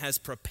God has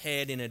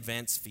prepared in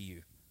advance for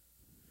you.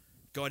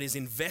 God is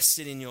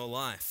invested in your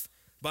life.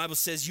 The Bible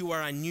says you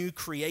are a new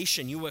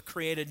creation. You were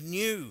created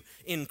new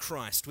in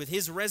Christ with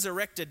his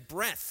resurrected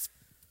breath.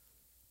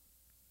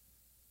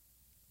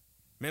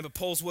 Remember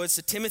Paul's words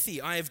to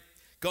Timothy,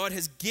 God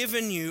has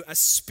given you a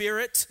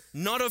spirit,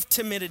 not of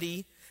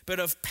timidity, but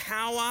of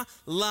power,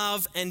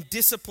 love, and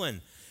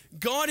discipline.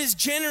 God is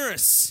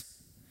generous.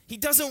 He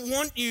doesn't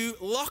want you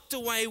locked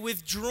away,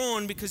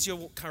 withdrawn because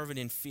you're covered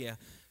in fear.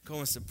 God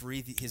wants to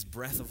breathe his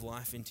breath of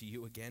life into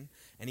you again,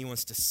 and he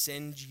wants to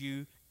send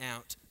you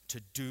out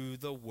to do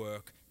the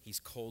work he's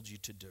called you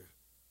to do.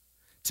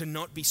 To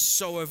not be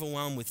so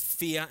overwhelmed with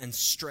fear and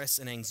stress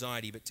and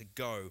anxiety, but to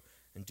go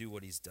and do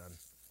what he's done.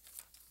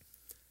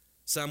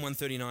 Psalm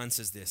 139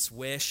 says this,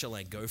 where shall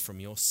I go from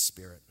your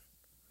spirit?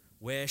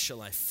 Where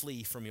shall I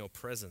flee from your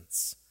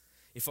presence?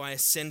 If I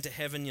ascend to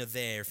heaven, you're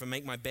there. If I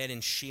make my bed in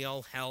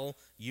Sheol, hell,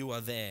 you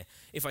are there.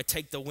 If I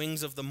take the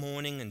wings of the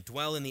morning and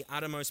dwell in the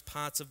uttermost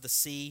parts of the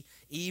sea,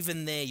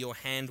 even there your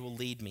hand will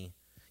lead me.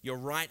 Your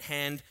right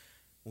hand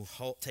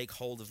will take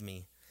hold of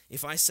me.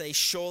 If I say,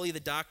 surely the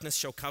darkness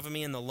shall cover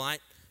me and the light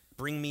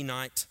bring me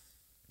night,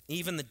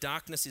 even the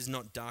darkness is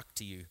not dark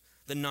to you.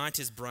 The night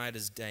is bright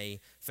as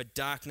day, for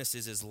darkness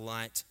is as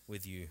light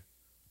with you.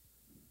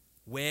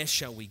 Where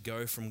shall we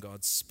go from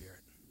God's Spirit?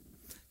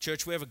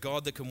 Church, we have a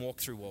God that can walk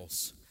through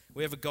walls.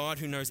 We have a God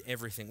who knows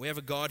everything. We have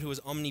a God who is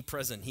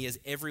omnipresent. He is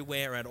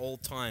everywhere at all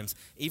times.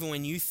 Even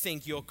when you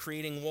think you're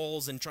creating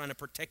walls and trying to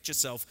protect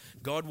yourself,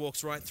 God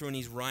walks right through and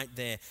he's right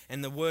there.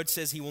 And the word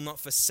says he will not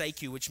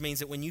forsake you, which means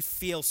that when you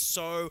feel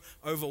so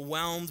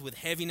overwhelmed with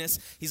heaviness,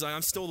 he's like,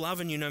 I'm still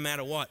loving you no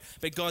matter what.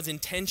 But God's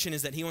intention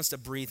is that he wants to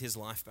breathe his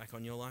life back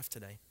on your life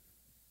today,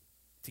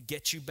 to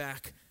get you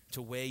back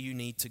to where you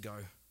need to go.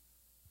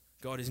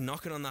 God is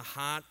knocking on the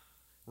heart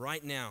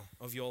right now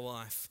of your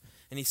life,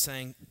 and he's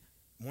saying,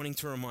 wanting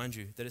to remind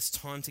you that it's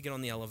time to get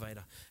on the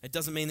elevator. It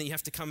doesn't mean that you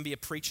have to come and be a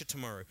preacher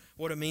tomorrow.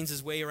 What it means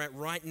is where you're at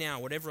right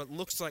now, whatever it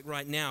looks like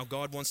right now,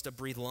 God wants to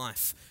breathe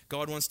life.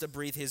 God wants to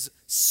breathe his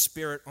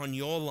Spirit on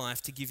your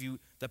life to give you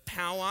the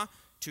power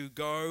to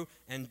go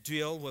and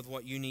deal with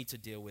what you need to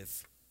deal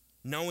with.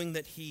 knowing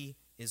that he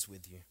is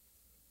with you.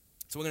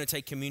 So we're going to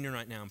take communion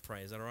right now and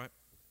pray. Is that all right?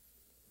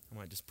 I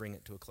might just bring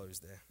it to a close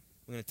there.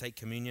 We're going to take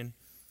communion.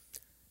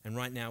 And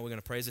right now we're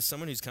going to pray. Is there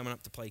someone who's coming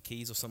up to play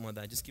keys or something like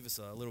that? Just give us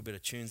a little bit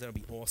of tunes. That'll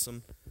be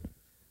awesome.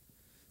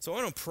 So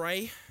I want to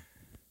pray.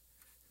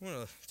 I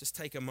want to just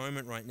take a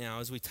moment right now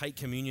as we take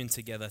communion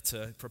together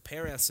to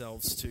prepare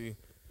ourselves to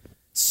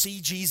see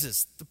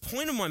Jesus. The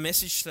point of my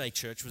message today,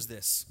 church, was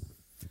this.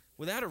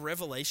 Without a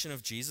revelation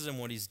of Jesus and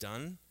what he's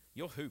done,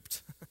 you're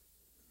hooped.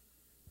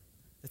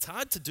 It's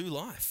hard to do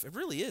life. It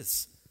really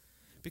is.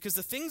 Because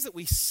the things that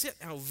we set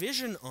our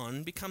vision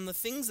on become the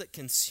things that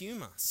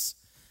consume us.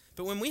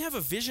 But when we have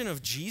a vision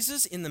of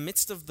Jesus in the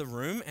midst of the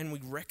room and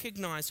we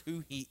recognize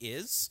who he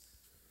is,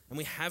 and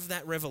we have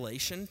that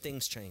revelation,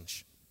 things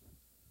change.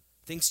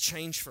 Things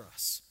change for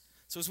us.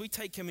 So as we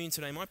take communion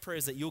today, my prayer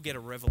is that you'll get a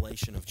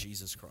revelation of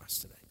Jesus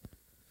Christ today.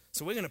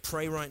 So we're going to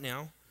pray right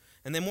now.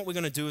 And then what we're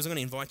going to do is I'm going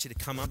to invite you to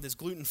come up. There's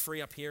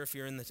gluten-free up here if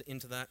you're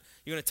into that.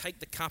 You're going to take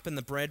the cup and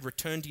the bread,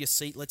 return to your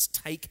seat. Let's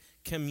take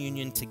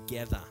communion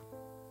together.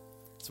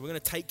 So we're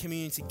going to take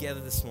communion together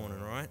this morning,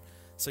 all right?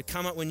 So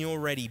come up when you're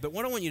ready. But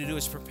what I want you to do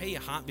is prepare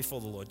your heart before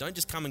the Lord. Don't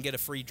just come and get a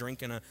free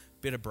drink and a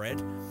bit of bread.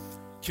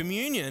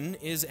 Communion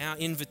is our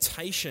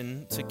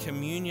invitation to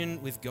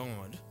communion with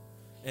God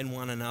and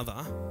one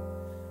another.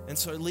 And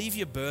so leave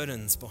your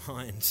burdens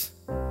behind.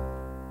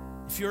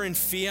 If you're in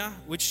fear,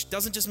 which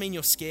doesn't just mean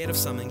you're scared of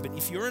something, but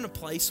if you're in a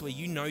place where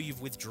you know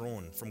you've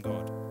withdrawn from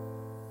God,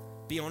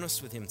 be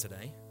honest with him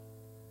today.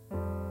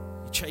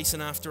 You're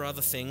chasing after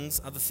other things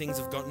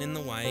have gotten in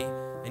the way,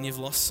 and you've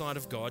lost sight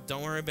of God.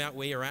 Don't worry about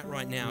where you're at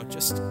right now.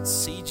 Just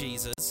see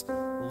Jesus,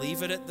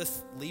 leave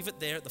it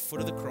there at the foot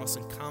of the cross,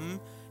 and come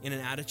in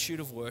an attitude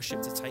of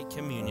worship to take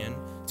communion,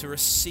 to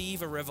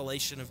receive a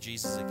revelation of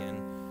Jesus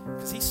again,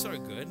 because he's so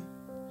good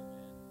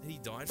that he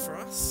died for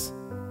us.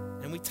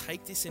 And we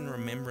take this in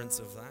remembrance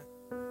of that.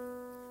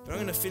 But I'm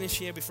going to finish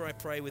here before I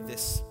pray with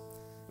this.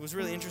 It was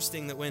really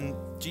interesting that when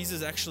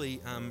Jesus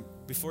actually,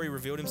 before he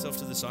revealed himself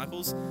to the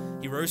disciples,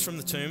 he rose from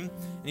the tomb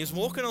and he was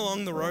walking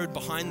along the road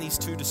behind these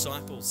two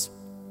disciples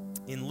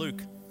in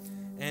Luke,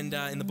 and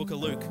in the book of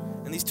Luke.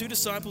 And these two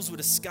disciples were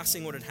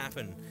discussing what had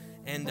happened.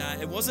 And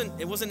it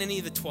wasn't any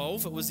of the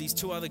 12, it was these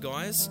two other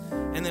guys.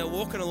 And they're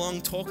walking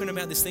along talking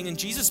about this thing, and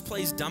Jesus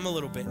plays dumb a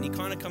little bit, and he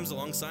kind of comes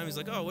alongside him. He's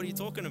like, oh, what are you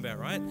talking about,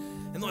 right?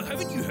 And they're like,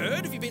 haven't you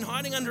heard? Have you been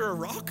hiding under a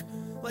rock?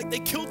 Like, they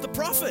killed the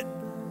prophet,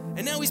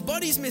 and now his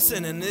body's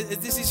missing, and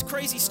there's this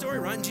crazy story,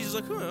 right? And Jesus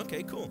is like, oh,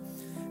 okay, cool.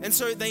 And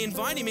so they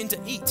invite him in to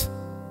eat.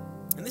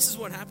 And this is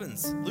what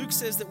happens. Luke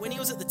says that when he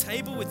was at the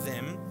table with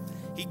them,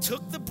 he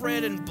took the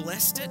bread and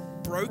blessed it,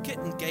 broke it,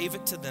 and gave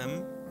it to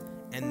them.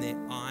 And their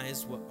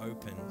eyes were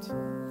opened,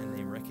 and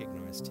they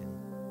recognized him.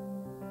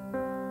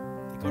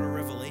 They got a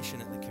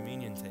revelation at the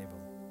communion table.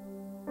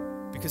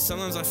 Because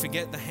sometimes I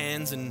forget the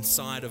hands and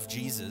side of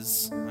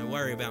Jesus. I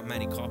worry about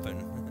Matty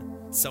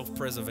Coppin,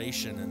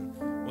 self-preservation,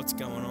 and what's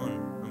going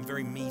on. I'm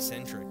very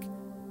me-centric.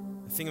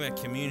 The thing about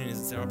communion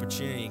is it's our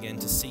opportunity again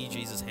to see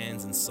Jesus'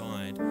 hands and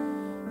side.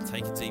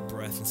 Take a deep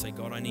breath and say,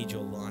 God, I need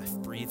your life.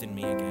 Breathe in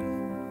me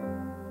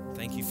again.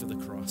 Thank you for the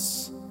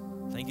cross.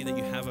 Thank you that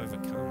you have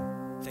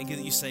overcome. Thank you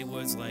that you say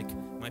words like,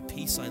 my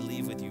peace I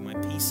leave with you, my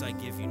peace I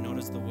give you, not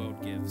as the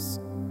world gives.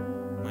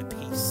 My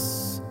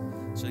peace.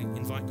 So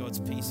invite God's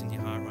peace into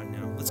your heart right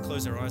now. Let's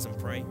close our eyes and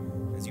pray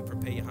as you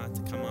prepare your heart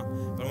to come up.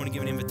 But I want to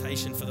give an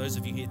invitation for those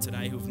of you here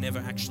today who have never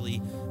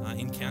actually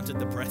encountered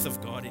the breath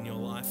of God in your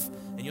life,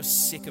 and you're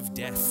sick of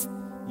death.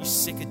 Are you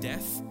sick of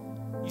death?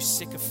 Are you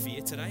sick of fear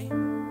today?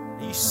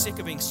 Are you sick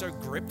of being so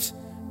gripped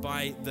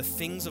by the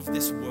things of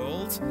this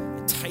world?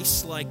 It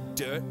tastes like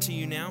dirt to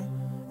you now.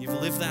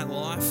 You've lived that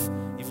life.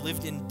 You've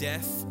lived in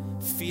death.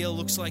 Fear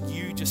looks like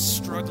you just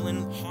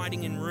struggling,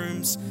 hiding in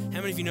rooms.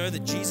 How many of you know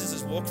that Jesus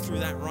has walked through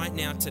that right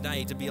now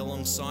today to be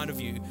alongside of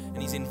you,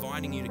 and he's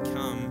inviting you to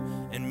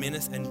come and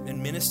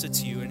minister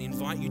to you and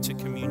invite you to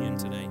communion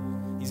today.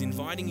 He's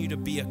inviting you to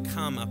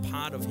become a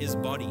part of his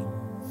body.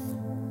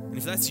 And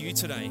if that's you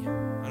today,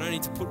 I don't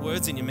need to put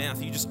words in your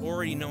mouth. You just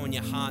already know in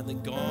your heart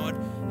that God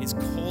is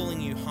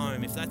calling you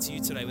home. If that's you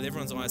today, with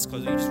everyone's eyes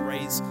closed, you just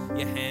raise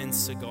your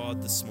hands to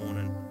God this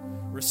morning.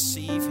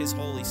 Receive his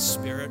Holy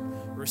Spirit.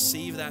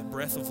 Receive that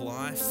breath of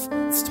life.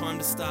 It's time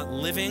to start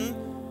living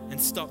and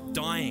stop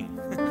dying.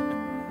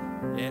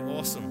 Yeah,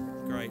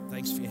 awesome. Great.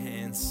 Thanks for your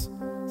hands.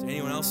 Is there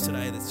anyone else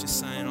today that's just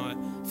saying, I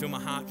feel my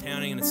heart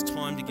pounding and it's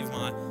time to give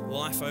my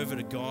life over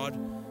to God,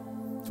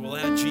 to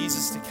allow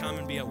Jesus to come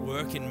and be at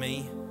work in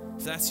me?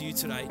 If that's you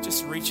today,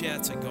 just reach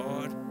out to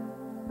God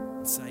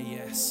and say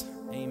yes.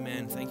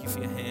 Amen. Thank you for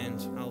your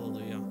hand.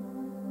 Hallelujah.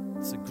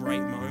 It's a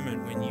great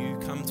moment when you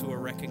come to a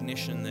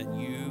recognition that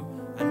you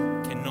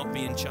cannot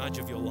be in charge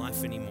of your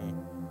life anymore.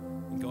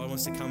 And God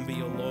wants to come be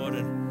your Lord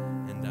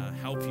and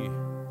help you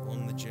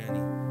along the journey,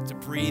 to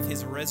breathe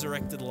his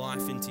resurrected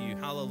life into you.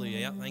 Hallelujah.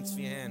 Yep, thanks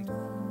for your hand.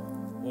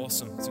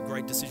 Awesome. It's a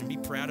great decision. Be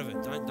proud of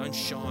it. Don't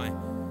shy.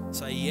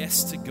 Say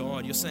yes to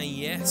God. You're saying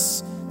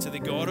yes to the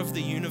God of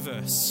the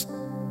universe.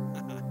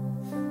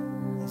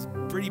 He's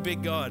a pretty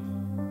big God.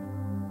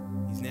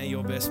 He's now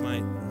your best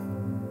mate.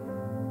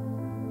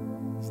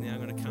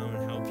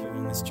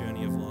 this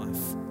journey of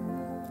life.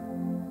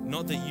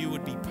 Not that you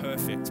would be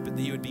perfect, but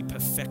that you would be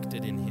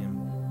perfected in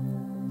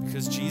him.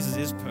 Because Jesus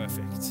is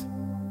perfect.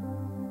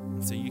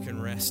 And so you can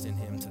rest in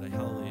him today.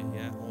 Hallelujah.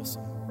 Yeah,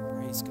 awesome.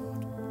 Praise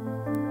God.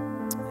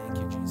 Thank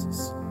you,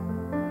 Jesus.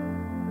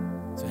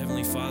 So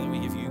Heavenly Father, we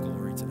give you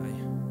glory today.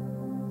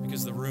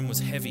 Because the room was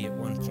heavy at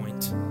one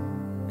point.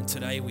 And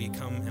today we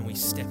come and we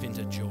step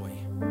into joy.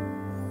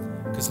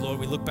 Because Lord,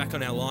 we look back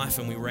on our life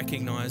and we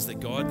recognize that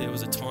God, there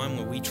was a time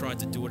where we tried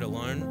to do it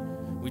alone.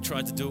 We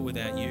tried to do it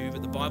without you.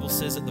 But the Bible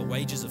says that the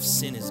wages of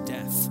sin is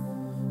death.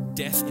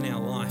 Death in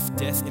our life,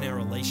 death in our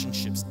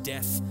relationships,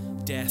 death.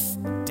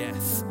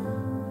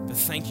 But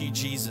thank you,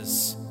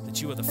 Jesus,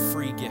 that you are the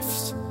free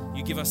gift.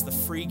 You give us the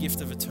free gift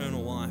of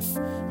eternal life,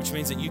 which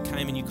means that you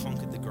came and you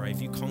conquered the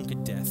grave, you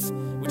conquered death,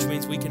 which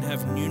means we can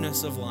have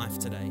newness of life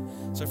today.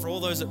 So for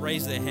all those that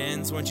raise their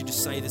hands, why don't you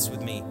just say this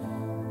with me?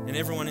 And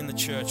everyone in the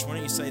church, why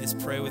don't you say this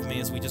prayer with me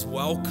as we just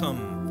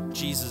welcome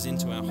Jesus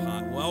into our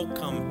heart,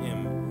 welcome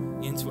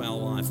him into our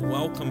life,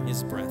 welcome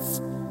his breath.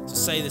 So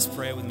say this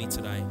prayer with me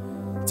today.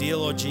 Dear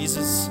Lord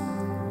Jesus,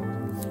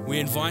 we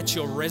invite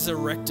your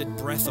resurrected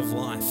breath of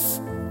life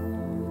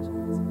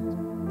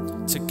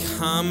to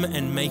come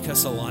and make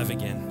us alive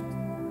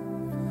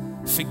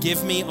again.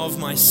 Forgive me of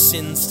my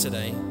sins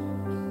today,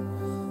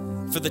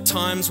 for the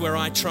times where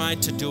I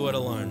tried to do it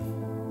alone.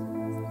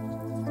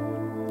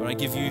 But I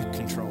give you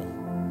control.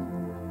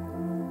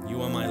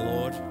 You are my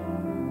Lord.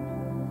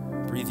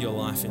 Breathe your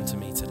life into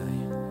me today.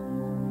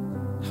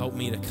 Help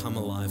me to come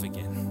alive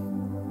again.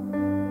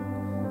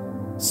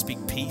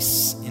 Speak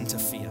peace into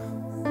fear.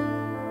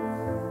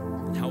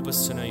 And help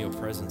us to know your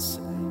presence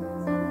today.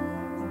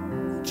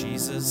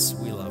 Jesus,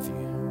 we love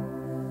you.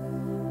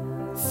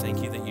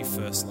 Thank you that you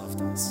first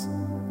loved us.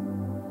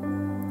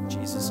 In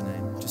Jesus'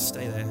 name, just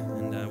stay there.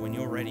 And when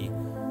you're ready,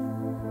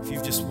 if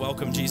you've just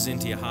welcomed Jesus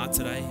into your heart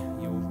today,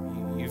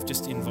 you've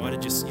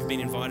been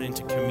invited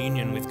into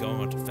communion with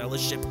God,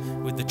 fellowship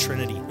with the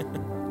Trinity.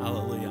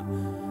 Hallelujah.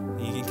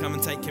 You can come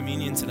and take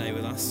communion today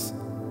with us.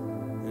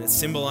 And it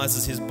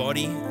symbolizes his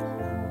body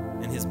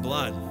and his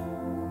blood.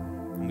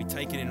 And we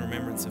take it in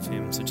remembrance of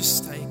him. So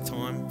just take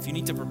time. If you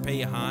need to prepare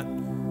your heart,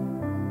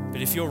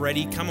 but if you're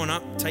ready, come on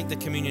up, take the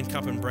communion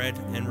cup and bread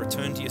and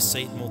return to your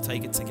seat and we'll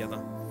take it together.